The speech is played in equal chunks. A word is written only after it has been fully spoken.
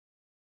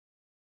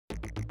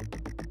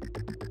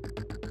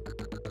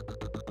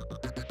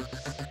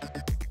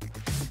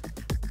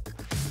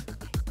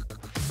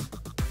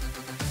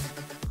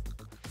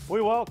We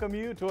welcome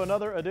you to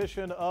another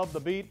edition of The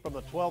Beat from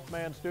the 12th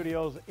Man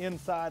Studios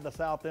inside the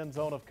south end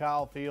zone of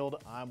Kyle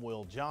Field. I'm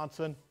Will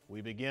Johnson.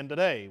 We begin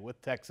today with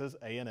Texas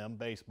A&M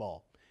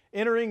baseball.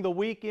 Entering the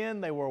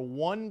weekend, they were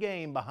one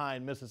game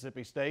behind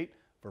Mississippi State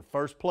for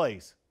first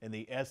place in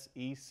the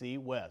SEC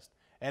West.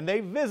 And they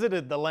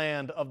visited the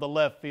land of the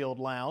left field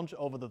lounge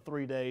over the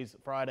 3 days,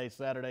 Friday,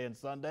 Saturday, and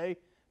Sunday,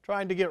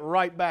 trying to get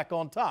right back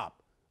on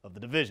top of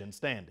the division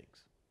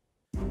standings.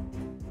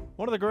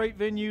 One of the great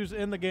venues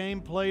in the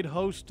game played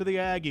host to the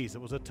Aggies.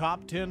 It was a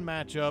top 10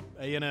 matchup,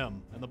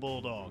 A&M and the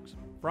Bulldogs.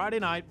 Friday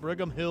night,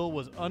 Brigham Hill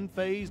was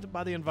unfazed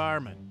by the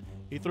environment.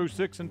 He threw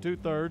 6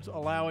 2/3,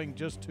 allowing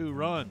just 2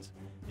 runs.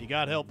 He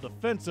got help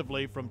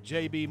defensively from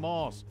J.B.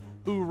 Moss,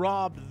 who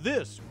robbed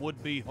this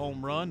would-be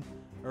home run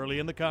early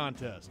in the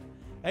contest.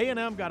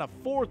 A&M got a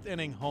 4th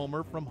inning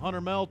homer from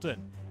Hunter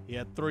Melton. He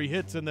had 3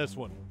 hits in this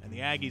one, and the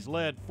Aggies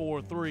led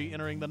 4-3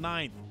 entering the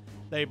 9th.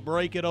 They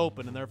break it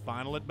open in their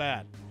final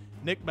at-bat.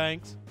 Nick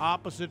Banks,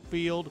 opposite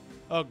field,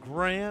 a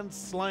grand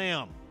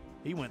slam.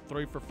 He went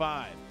 3 for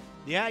 5.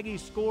 The Aggies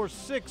score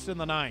 6 in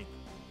the 9th.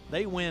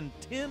 They win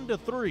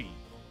 10-3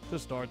 to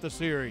start the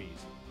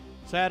series.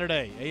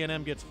 Saturday,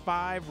 A&M gets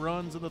 5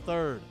 runs in the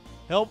 3rd,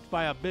 helped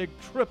by a big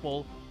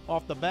triple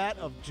off the bat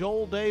of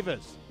Joel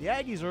Davis. The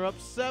Aggies are up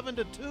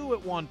 7-2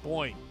 at one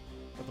point,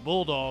 but the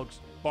Bulldogs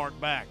bark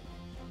back.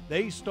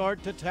 They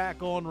start to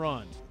tack on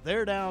runs.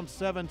 They're down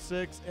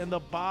 7-6 in the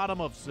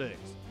bottom of 6.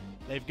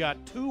 They've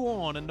got 2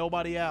 on and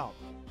nobody out.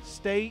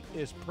 State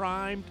is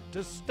primed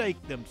to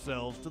stake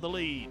themselves to the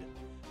lead.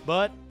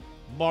 But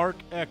Mark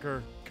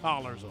Ecker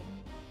collars them.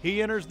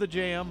 He enters the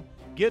jam,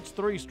 gets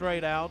 3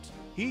 straight outs.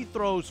 He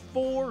throws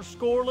 4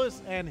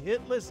 scoreless and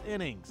hitless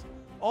innings.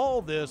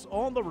 All this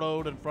on the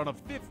road in front of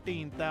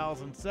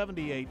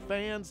 15,078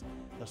 fans,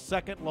 the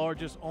second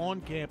largest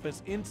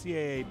on-campus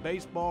NCAA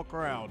baseball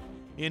crowd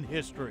in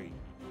history.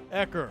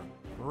 Ecker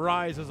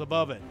rises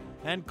above it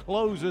and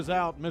closes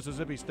out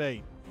Mississippi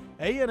State.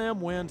 A&M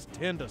wins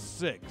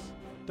 10-6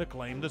 to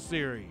claim the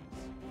series.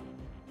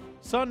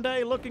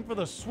 Sunday, looking for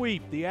the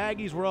sweep, the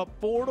Aggies were up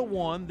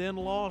 4-1, then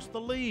lost the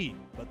lead,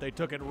 but they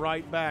took it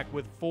right back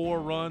with 4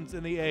 runs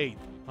in the 8th.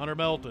 Hunter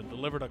Melton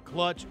delivered a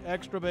clutch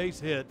extra base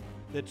hit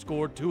that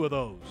scored 2 of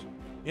those.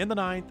 In the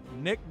 9th,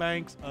 Nick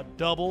Banks a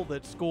double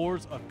that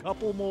scores a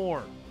couple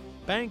more.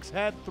 Banks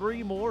had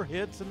 3 more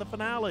hits in the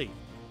finale.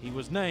 He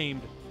was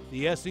named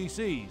the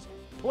SEC's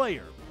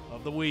Player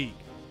of the Week.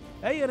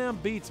 A&M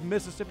beats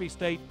Mississippi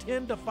State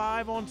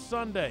 10-5 on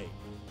Sunday.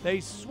 They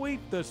sweep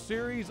the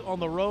series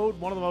on the road,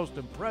 one of the most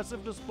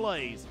impressive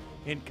displays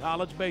in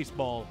college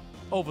baseball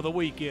over the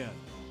weekend.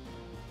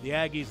 The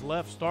Aggies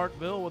left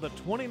Starkville with a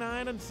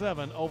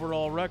 29-7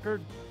 overall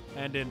record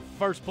and in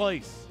first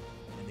place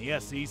in the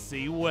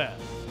SEC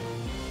West.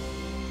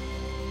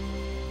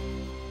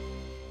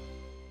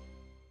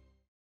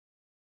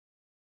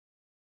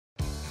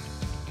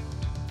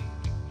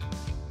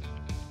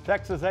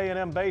 Texas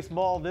A&M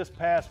baseball this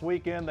past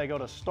weekend, they go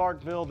to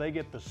Starkville. They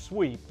get the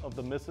sweep of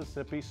the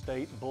Mississippi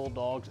State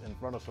Bulldogs in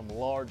front of some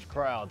large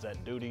crowds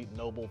at Duty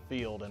Noble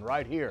Field. And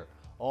right here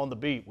on The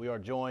Beat, we are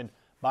joined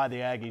by the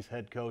Aggies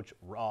head coach,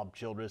 Rob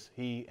Childress.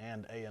 He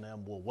and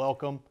A&M will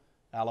welcome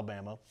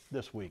Alabama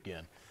this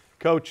weekend.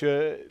 Coach,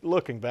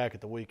 looking back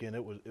at the weekend,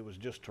 it was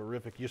just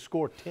terrific. You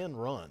scored 10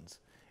 runs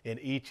in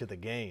each of the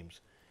games.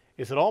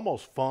 Is it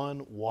almost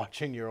fun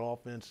watching your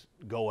offense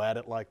go at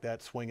it like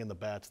that, swinging the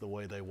bats the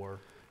way they were?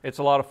 It's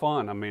a lot of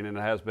fun. I mean, and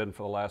it has been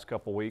for the last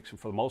couple of weeks and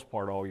for the most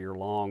part all year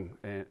long.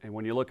 And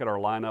when you look at our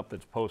lineup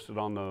that's posted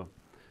on the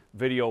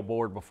video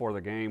board before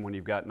the game, when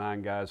you've got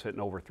 9 guys hitting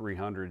over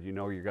 300, you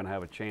know you're going to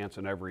have a chance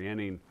in every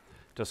inning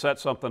to set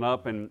something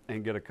up and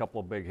get a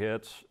couple of big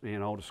hits, you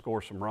know, to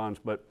score some runs.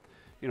 But,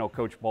 you know,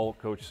 Coach Bolt,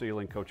 Coach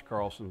Sealing, Coach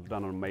Carlson have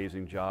done an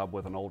amazing job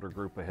with an older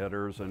group of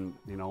hitters. And,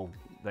 you know,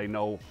 they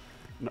know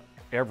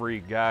every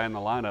guy in the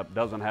lineup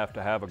doesn't have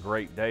to have a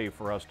great day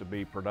for us to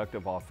be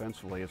productive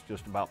offensively. It's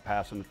just about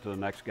passing it to the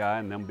next guy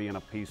and them being a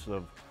piece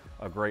of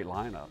a great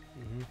lineup.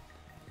 Mm-hmm.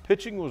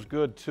 Pitching was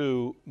good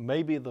too.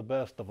 Maybe the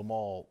best of them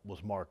all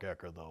was Mark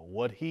Ecker, though.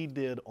 What he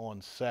did on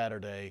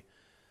Saturday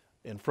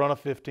in front of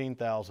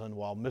 15,000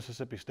 while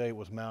Mississippi State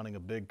was mounting a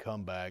big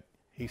comeback,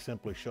 he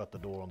simply shut the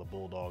door on the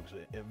Bulldogs.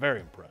 Very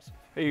impressive.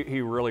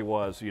 He really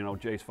was. You know,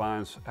 Jace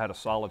Vines had a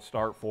solid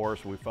start for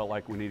us. We felt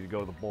like we needed to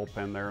go to the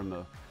bullpen there in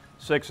the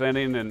 6th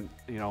inning, and,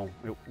 you know,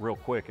 real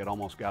quick, it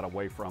almost got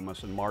away from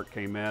us. And Mark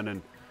came in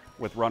and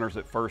with runners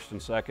at first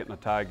and second in a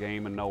tie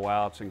game and no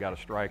outs and got a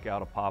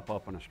strikeout, a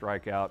pop-up, and a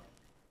strikeout,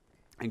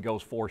 and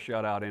goes 4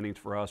 shutout innings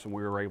for us, and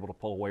we were able to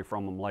pull away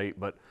from them late.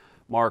 But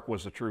Mark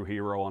was a true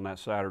hero on that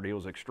Saturday. It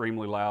was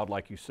extremely loud,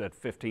 like you said,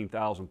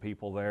 15,000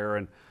 people there.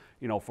 And,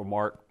 you know, for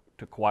Mark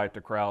to quiet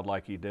the crowd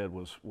like he did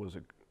was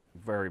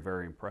very,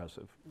 very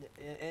impressive.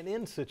 And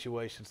in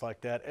situations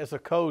like that, as a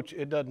coach,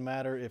 it doesn't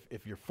matter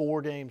if you're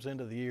 4 games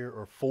into the year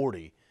or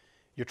 40.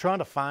 You're trying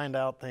to find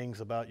out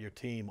things about your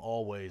team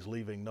always,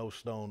 leaving no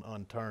stone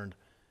unturned.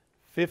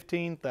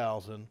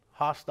 15,000,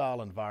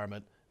 hostile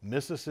environment,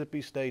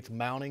 Mississippi State's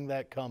mounting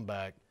that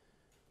comeback.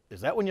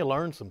 is that when you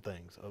learn some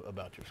things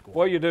about your squad?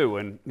 Well, you do,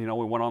 and we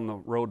went on the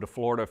road to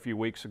Florida a few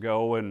weeks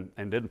ago and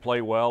didn't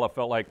play well. I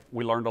felt like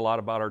we learned a lot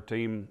about our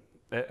team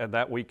at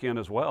that weekend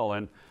as well,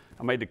 and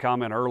I made the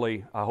comment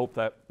early, I hope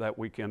that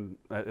weekend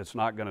it's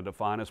not going to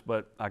define us,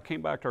 but I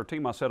came back to our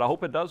team, I said, I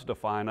hope it does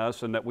define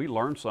us and that we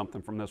learn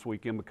something from this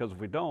weekend, because if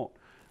we don't,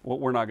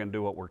 we're not going to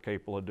do what we're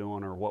capable of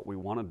doing or what we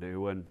want to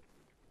do. And,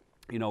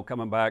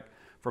 coming back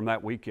from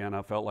that weekend,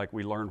 I felt like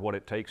we learned what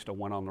it takes to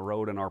win on the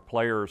road, and our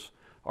players,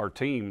 our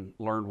team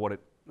learned what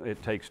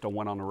it takes to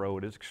win on the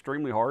road. It's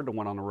extremely hard to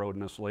win on the road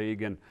in this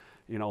league, and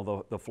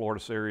the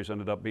Florida series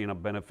ended up being a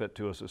benefit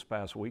to us this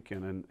past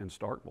weekend in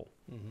Starkville.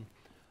 Mm-hmm.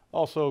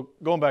 Also,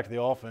 going back to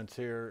the offense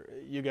here,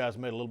 you guys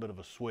made a little bit of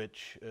a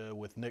switch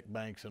with Nick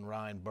Banks and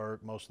Ryan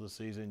Burke. Most of the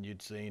season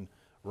you'd seen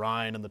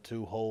Ryan in the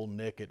 2-hole,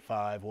 Nick at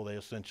 5. Well, they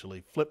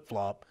essentially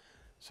flip-flop.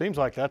 Seems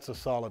like that's a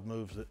solid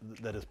move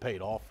that has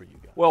paid off for you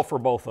guys. Well, for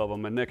both of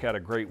them, and Nick had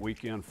a great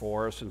weekend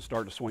for us and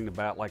started to swing the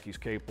bat like he's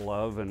capable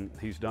of, and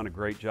he's done a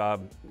great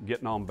job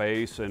getting on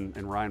base, and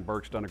Ryan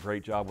Burke's done a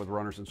great job with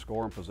runners in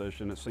scoring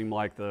position. It seemed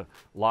like the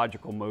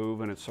logical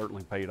move, and it's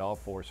certainly paid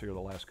off for us here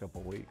the last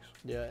couple of weeks.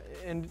 Yeah,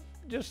 and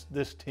just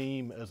this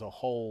team as a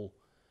whole,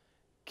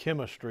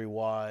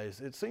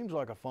 chemistry-wise, it seems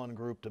like a fun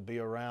group to be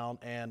around,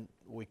 and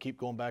we keep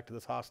going back to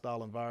this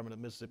hostile environment at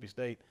Mississippi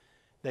State.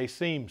 They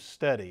seem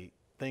steady.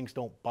 Things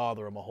don't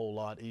bother them a whole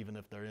lot, even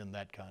if they're in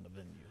that kind of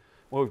venue.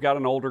 Well, we've got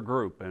an older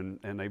group, and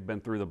they've been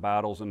through the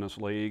battles in this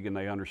league, and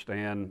they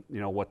understand,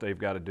 what they've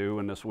got to do.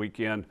 And this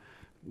weekend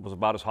was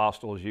about as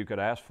hostile as you could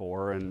ask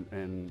for,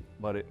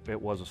 but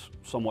it was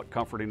somewhat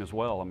comforting as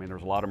well. I mean,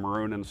 there's a lot of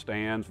maroon in the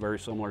stands, very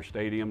similar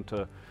stadium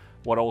to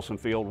what Olsen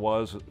Field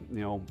was,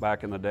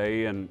 back in the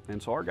day, and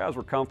so our guys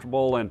were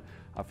comfortable, and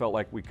I felt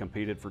like we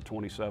competed for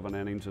 27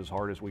 innings as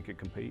hard as we could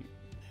compete.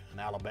 And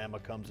Alabama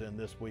comes in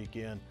this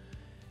weekend.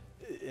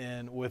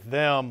 And with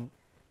them,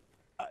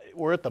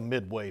 we're at the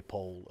midway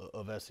pole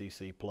of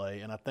SEC play,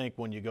 and I think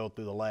when you go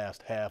through the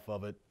last half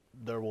of it,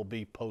 there will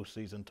be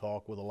postseason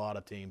talk with a lot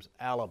of teams,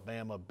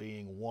 Alabama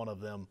being one of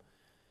them.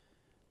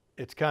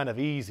 It's kind of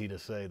easy to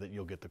say that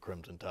you'll get the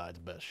Crimson Tide's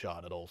best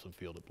shot at Olsen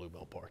Field at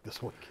Bluebell Park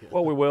this weekend.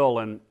 Well, we will,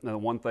 and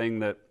one thing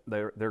that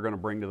they're going to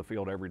bring to the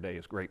field every day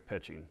is great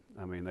pitching.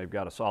 I mean, they've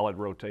got a solid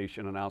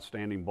rotation, an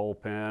outstanding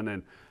bullpen,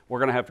 and we're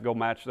going to have to go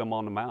match them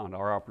on the mound.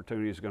 Our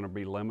opportunity is going to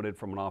be limited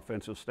from an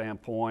offensive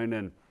standpoint,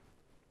 and,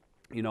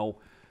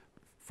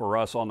 for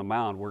us on the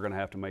mound, we're going to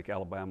have to make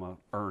Alabama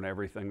earn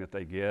everything that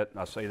they get.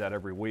 I say that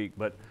every week,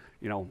 but,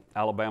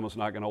 Alabama's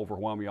not going to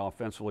overwhelm you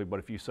offensively, but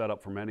if you set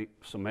up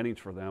some innings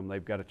for them,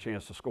 they've got a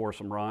chance to score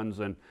some runs,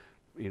 and,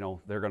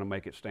 they're going to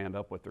make it stand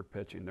up with their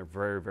pitching. They're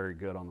very, very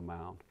good on the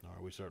mound. All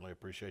right, we certainly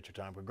appreciate your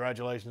time.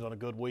 Congratulations on a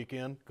good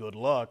weekend. Good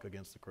luck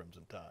against the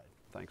Crimson Tide.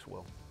 Thanks,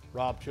 Will.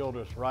 Rob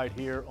Childress right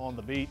here on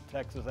the beat,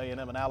 Texas A&M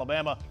and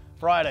Alabama,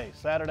 Friday,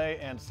 Saturday,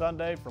 and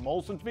Sunday from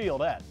Olsen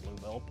Field at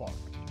Bluebell Park.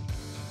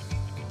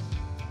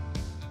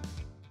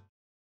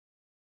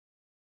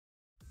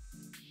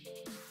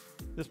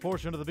 This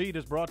portion of the beat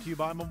is brought to you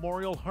by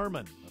Memorial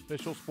Hermann,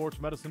 official sports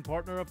medicine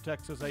partner of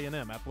Texas A&M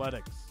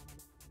Athletics.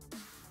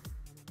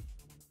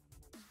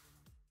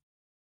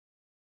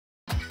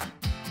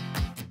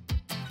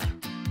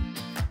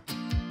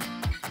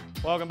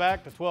 Welcome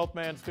back to 12th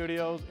Man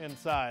Studios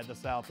inside the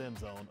south end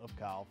zone of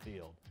Kyle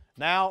Field.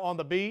 Now on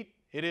the beat,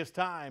 it is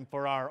time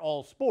for our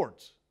all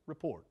sports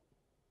report.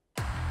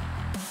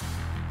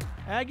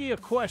 Aggie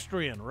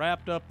Equestrian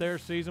wrapped up their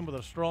season with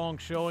a strong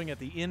showing at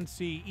the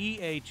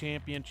NCEA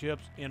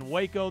Championships in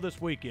Waco this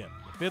weekend.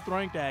 The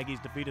 5th-ranked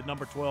Aggies defeated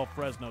number 12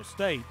 Fresno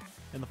State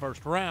in the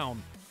first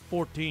round,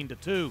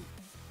 14-2.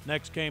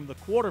 Next came the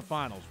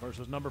quarterfinals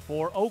versus number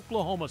 4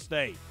 Oklahoma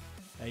State.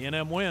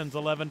 A&M wins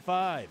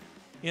 11-5.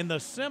 In the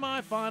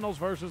semifinals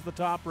versus the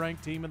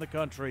top-ranked team in the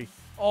country,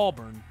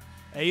 Auburn,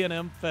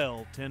 A&M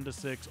fell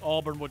 10-6.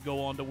 Auburn would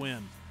go on to win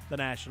the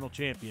national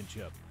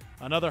championship.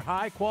 Another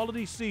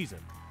high-quality season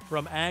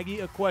from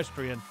Aggie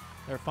Equestrian.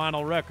 Their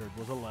final record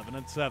was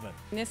 11-7.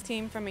 This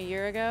team from a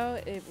year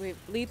ago, we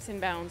leaps and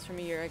bounds from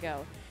a year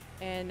ago.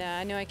 And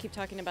I know I keep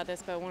talking about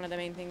this, but one of the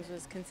main things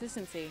was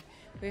consistency.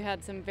 We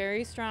had some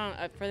very strong,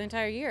 for the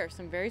entire year,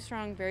 some very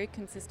strong, very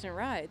consistent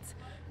rides.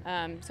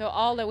 So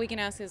all that we can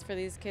ask is for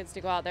these kids to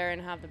go out there and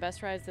have the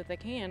best rides that they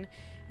can.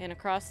 And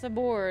across the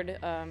board,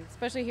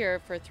 especially here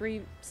for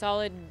 3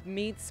 solid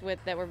meets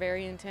that were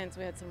very intense,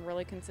 we had some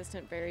really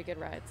consistent, very good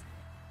rides.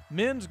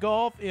 Men's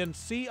golf in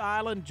Sea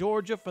Island,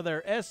 Georgia for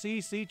their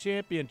SEC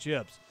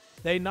championships.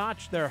 They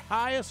notched their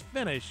highest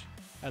finish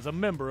as a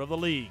member of the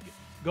league,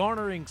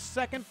 garnering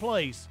 2nd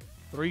place,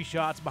 3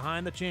 shots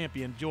behind the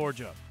champion,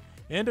 Georgia.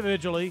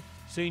 Individually,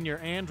 senior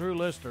Andrew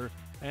Lister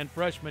and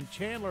freshman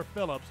Chandler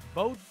Phillips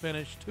both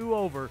finished 2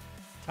 over,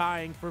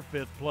 tying for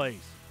 5th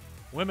place.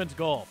 Women's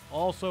golf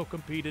also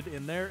competed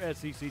in their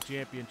SEC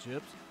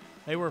championships.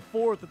 They were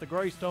 4th at the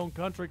Greystone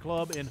Country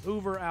Club in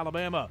Hoover,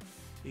 Alabama.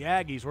 The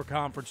Aggies were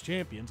conference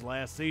champions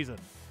last season.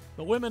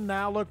 The women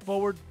now look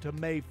forward to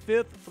May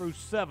 5th through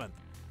 7th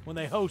when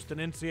they host an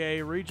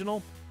NCAA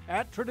regional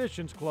at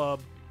Traditions Club,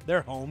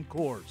 their home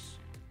course.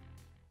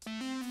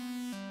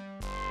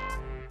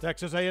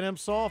 Texas A&M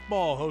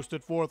softball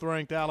hosted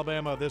fourth-ranked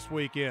Alabama this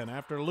weekend.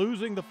 After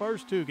losing the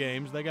first two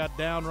games, they got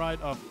downright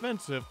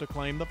offensive to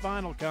claim the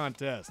final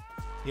contest.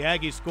 The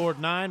Aggies scored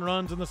 9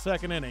 runs in the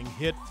second inning,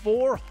 hit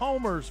 4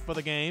 homers for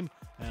the game,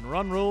 and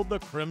run-ruled the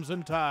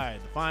Crimson Tide.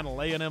 The final,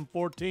 A&M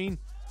 14,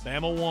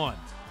 Bama 1.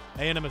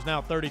 A&M is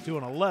now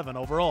 32-11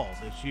 overall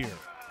this year.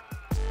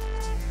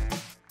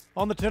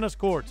 On the tennis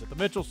courts at the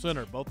Mitchell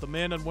Center, both the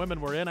men and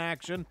women were in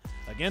action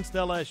against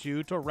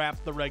LSU to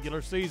wrap the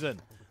regular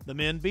season. The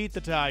men beat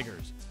the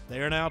Tigers. They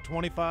are now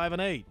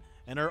 25-8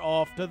 and are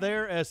off to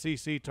their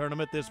SEC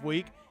tournament this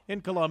week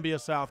in Columbia,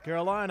 South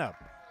Carolina.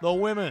 The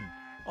women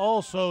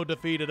also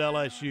defeated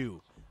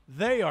LSU.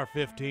 They are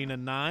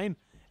 15-9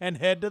 and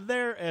head to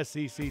their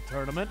SEC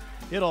tournament.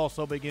 It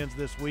also begins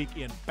this week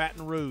in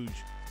Baton Rouge,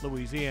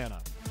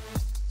 Louisiana.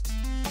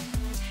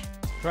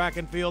 Track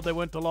and field, they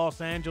went to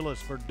Los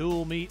Angeles for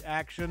dual meet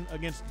action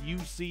against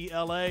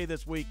UCLA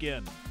this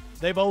weekend.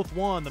 They both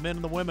won, the men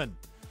and the women.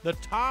 The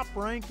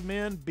top-ranked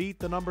men beat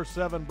the number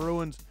 7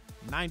 Bruins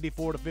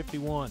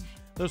 94-51.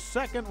 The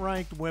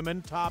second-ranked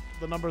women topped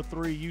the number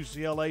 3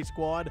 UCLA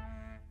squad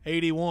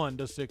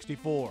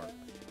 81-64.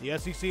 The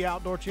SEC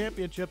Outdoor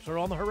Championships are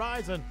on the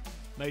horizon,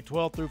 May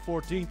 12th through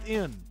 14th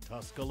in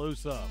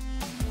Tuscaloosa.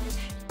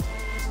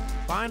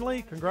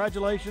 Finally,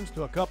 congratulations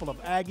to a couple of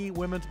Aggie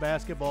women's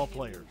basketball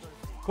players.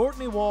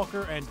 Courtney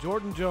Walker and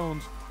Jordan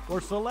Jones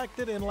were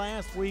selected in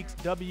last week's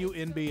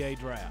WNBA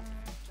draft.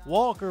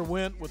 Walker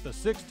went with the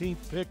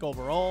 16th pick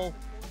overall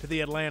to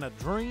the Atlanta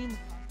Dream.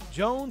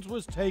 Jones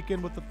was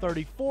taken with the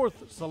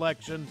 34th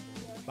selection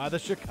by the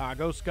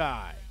Chicago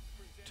Sky.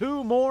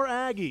 2 more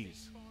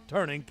Aggies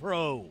turning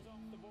pro.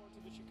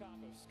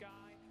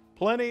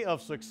 Plenty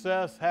of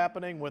success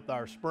happening with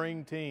our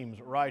spring teams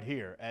right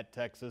here at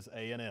Texas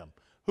A&M.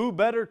 Who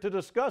better to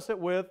discuss it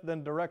with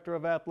than Director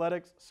of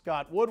Athletics,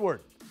 Scott Woodward?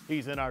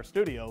 He's in our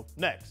studio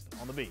next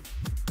on The Beat.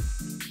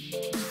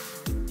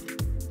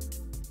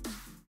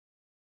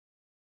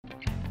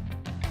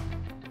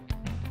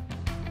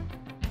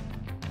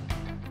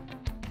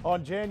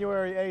 On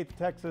January 8th,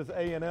 Texas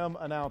A&M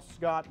announced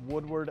Scott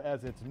Woodward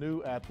as its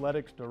new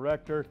athletics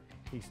director.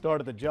 He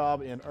started the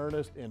job in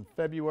earnest in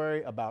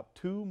February, about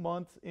 2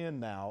 months in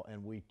now,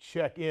 and we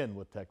check in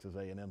with Texas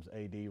A&M's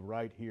AD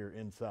right here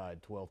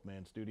inside 12th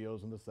Man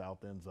Studios in the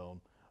south end zone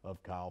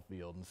of Kyle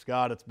Field. And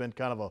Scott, it's been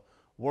kind of a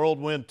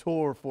whirlwind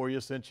tour for you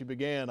since you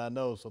began, I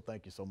know, so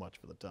thank you so much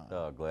for the time.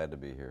 Oh, glad to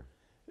be here.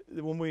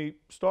 When we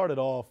started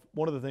off,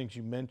 one of the things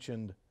you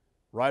mentioned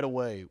right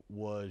away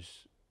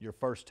was your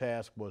first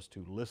task was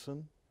to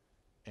listen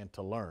and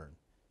to learn.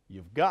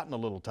 You've gotten a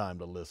little time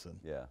to listen.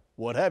 Yeah.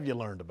 What have you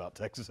learned about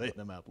Texas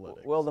A&M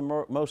athletics? Well, the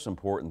most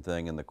important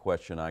thing, and the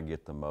question I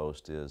get the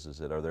most is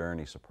that are there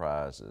any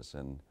surprises?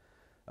 And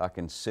I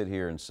can sit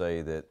here and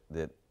say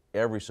that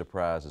every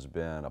surprise has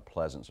been a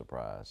pleasant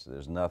surprise.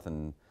 There's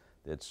nothing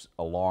that's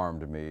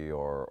alarmed me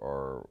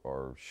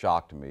or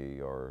shocked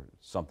me or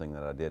something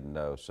that I didn't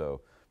know.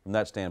 So from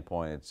that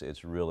standpoint,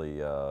 it's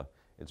really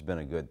it's been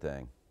a good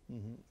thing.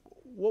 Mm-hmm.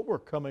 What we're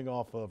coming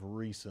off of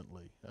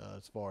recently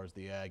as far as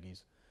the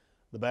Aggies,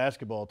 the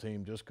basketball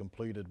team just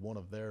completed one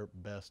of their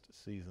best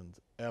seasons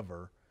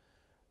ever.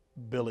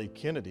 Billy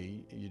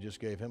Kennedy, you just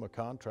gave him a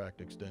contract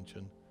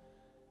extension.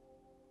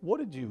 What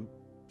did you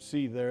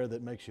see there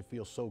that makes you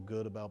feel so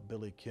good about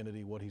Billy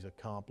Kennedy, what he's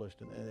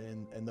accomplished,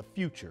 and the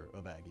future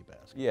of Aggie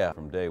basketball? Yeah,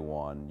 from day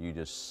one, you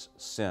just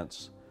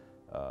sense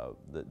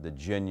the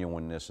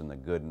genuineness and the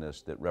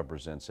goodness that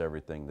represents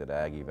everything that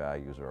Aggie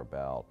values are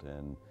about.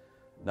 And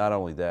not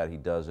only that, he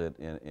does it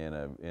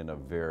in a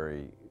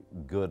very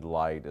good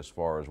light as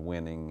far as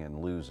winning and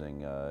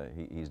losing.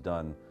 He's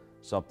done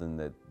something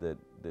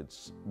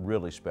that's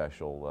really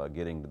special,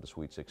 getting to the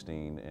Sweet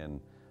 16. And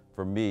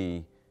for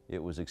me,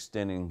 it was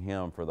extending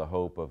him for the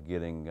hope of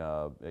getting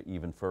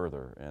even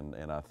further.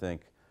 And I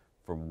think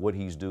from what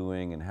he's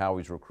doing and how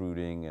he's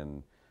recruiting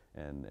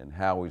and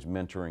how he's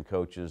mentoring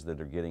coaches that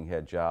are getting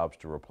head jobs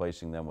to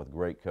replacing them with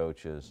great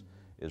coaches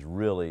is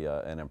really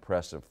an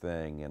impressive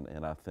thing.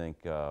 And I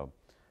think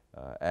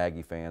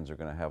Aggie fans are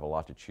going to have a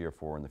lot to cheer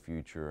for in the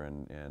future,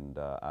 and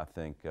I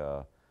think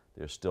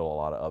there's still a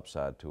lot of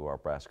upside to our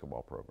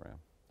basketball program.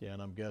 Yeah,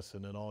 and I'm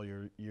guessing in all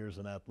your years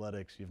in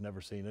athletics, you've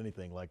never seen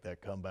anything like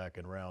that comeback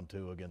in round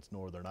 2 against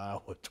Northern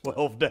Iowa,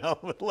 12 down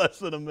with less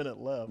than a minute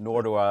left.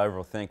 Nor do I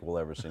ever think we'll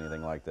ever see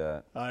anything like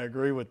that. I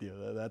agree with you.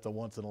 That's a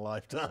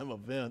once-in-a-lifetime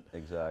event.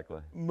 Exactly.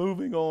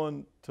 Moving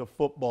on to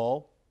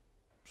football,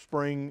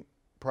 spring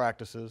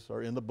practices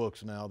are in the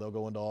books now. They'll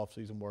go into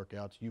off-season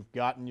workouts. You've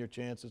gotten your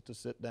chances to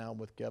sit down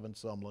with Kevin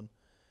Sumlin.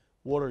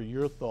 What are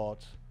your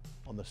thoughts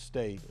on the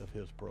state of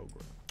his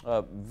program?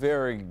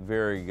 Very,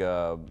 very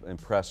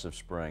impressive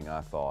spring,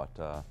 I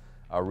thought.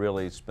 I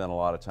really spent a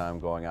lot of time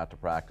going out to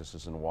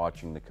practices and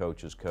watching the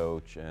coaches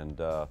coach,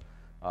 and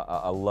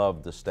I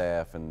love the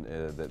staff and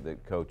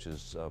that Coach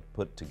has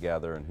put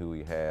together and who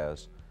he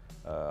has.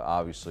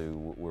 Obviously,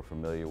 we're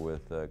familiar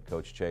with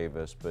Coach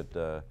Chavis,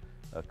 but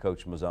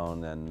Coach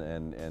Mazzone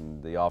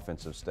and the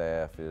offensive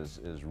staff is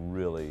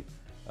really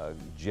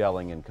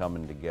gelling and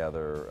coming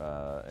together,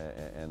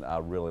 and I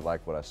really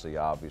like what I see,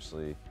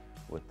 obviously,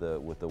 with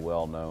the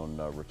well-known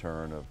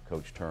return of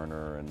Coach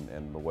Turner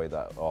and the way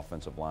that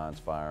offensive line's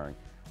firing.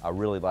 I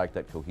really like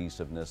that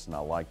cohesiveness, and I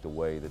like the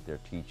way that they're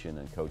teaching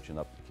and coaching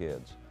up the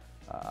kids.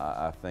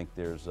 I think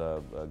there's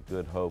a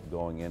good hope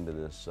going into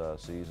this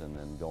season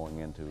and going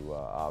into,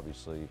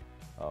 obviously,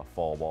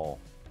 fall ball.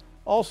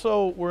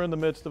 Also, we're in the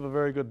midst of a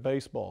very good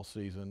baseball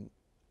season.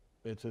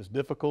 It's as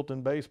difficult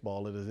in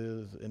baseball as it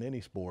is in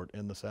any sport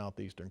in the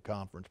Southeastern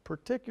Conference,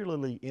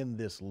 particularly in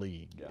this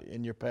league,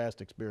 in your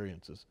past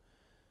experiences.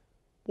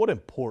 What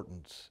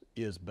importance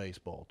is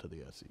baseball to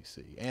the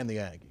SEC and the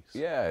Aggies?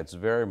 Yeah, it's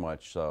very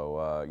much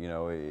so. You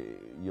know,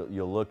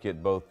 you'll look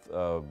at both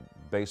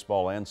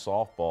baseball and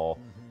softball,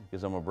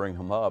 because I'm going to bring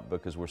them up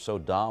because we're so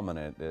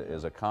dominant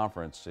as a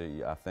conference.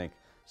 I think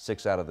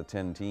 6 out of the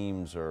 10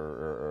 teams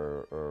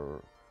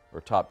are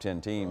top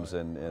 10 teams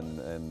in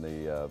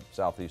the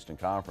Southeastern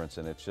Conference,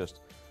 and it's just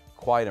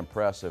quite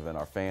impressive, and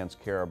our fans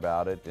care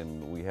about it,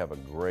 and we have a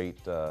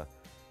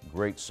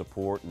great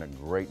support and a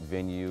great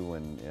venue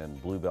in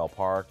Bluebell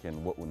Park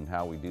and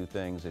how we do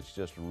things. It's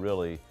just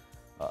really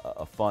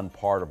a fun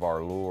part of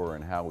our lure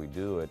and how we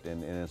do it,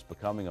 and it's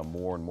becoming a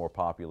more and more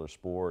popular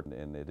sport,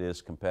 and it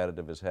is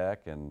competitive as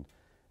heck, and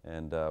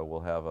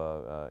we'll have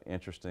a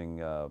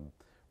interesting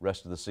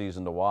rest of the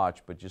season to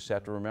watch. But just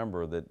have to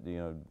remember that, you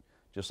know,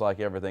 just like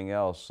everything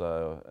else,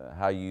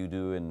 how you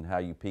do and how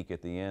you peak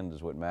at the end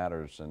is what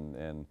matters,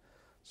 and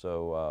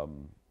so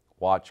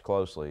watch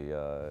closely,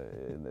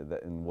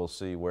 and we'll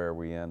see where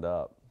we end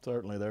up.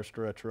 Certainly, their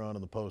stretch run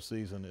in the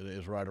postseason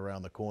is right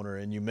around the corner.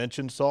 And you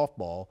mentioned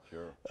softball.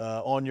 Sure.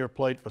 On your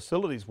plate,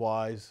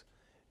 facilities-wise,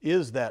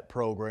 is that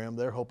program.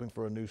 They're hoping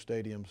for a new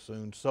stadium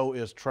soon. So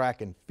is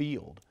track and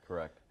field.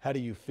 Correct. How do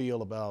you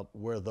feel about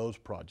where those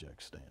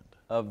projects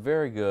stand?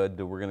 Very good.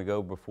 We're going to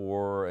go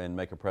before and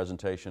make a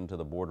presentation to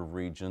the Board of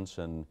Regents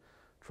and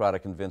try to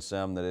convince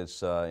them that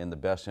it's in the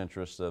best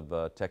interest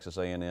of Texas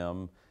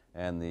A&M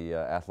and the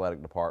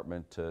athletic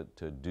department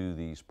to do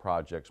these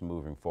projects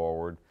moving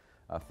forward.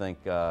 I think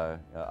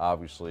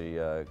obviously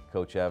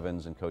Coach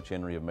Evans and Coach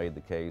Henry have made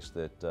the case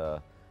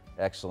that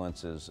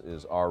excellence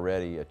is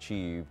already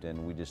achieved,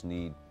 and we just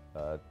need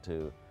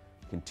to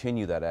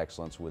continue that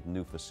excellence with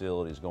new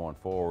facilities going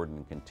forward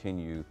and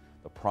continue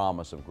the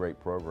promise of great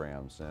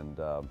programs. And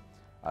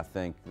I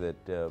think that,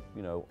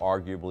 you know,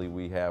 arguably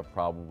we have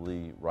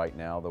probably right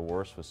now the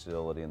worst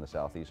facility in the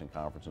Southeastern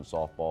Conference in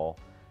softball,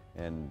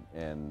 and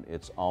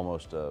it's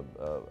almost a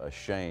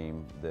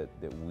shame that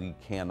we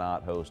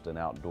cannot host an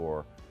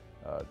outdoor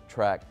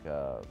track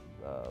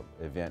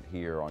event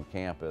here on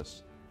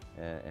campus,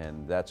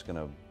 and that's going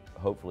to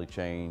hopefully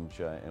change,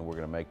 and we're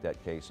going to make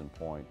that case in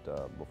point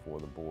before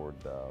the board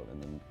in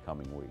the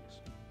coming weeks.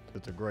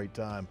 It's a great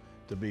time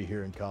to be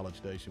here in College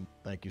Station.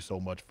 Thank you so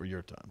much for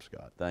your time,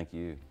 Scott. Thank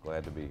you.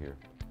 Glad to be here.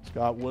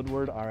 Scott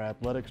Woodward, our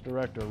athletics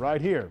director, right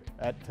here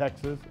at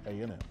Texas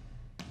A&M.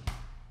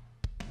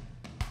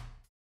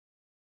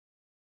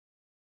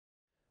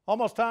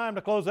 Almost time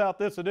to close out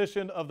this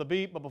edition of The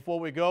Beat, but before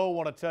we go, I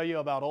want to tell you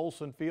about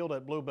Olson Field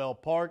at Bluebell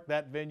Park.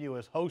 That venue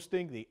is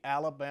hosting the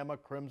Alabama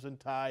Crimson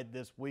Tide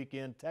this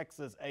weekend.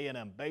 Texas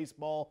A&M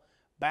baseball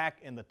back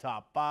in the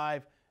top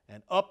 5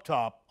 and up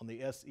top on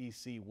the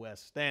SEC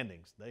West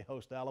standings. They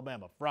host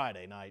Alabama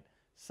Friday night,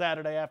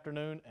 Saturday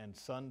afternoon, and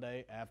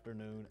Sunday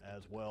afternoon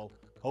as well.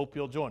 Hope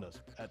you'll join us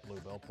at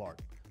Bluebell Park.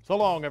 So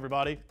long,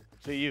 everybody.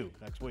 See you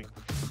next week.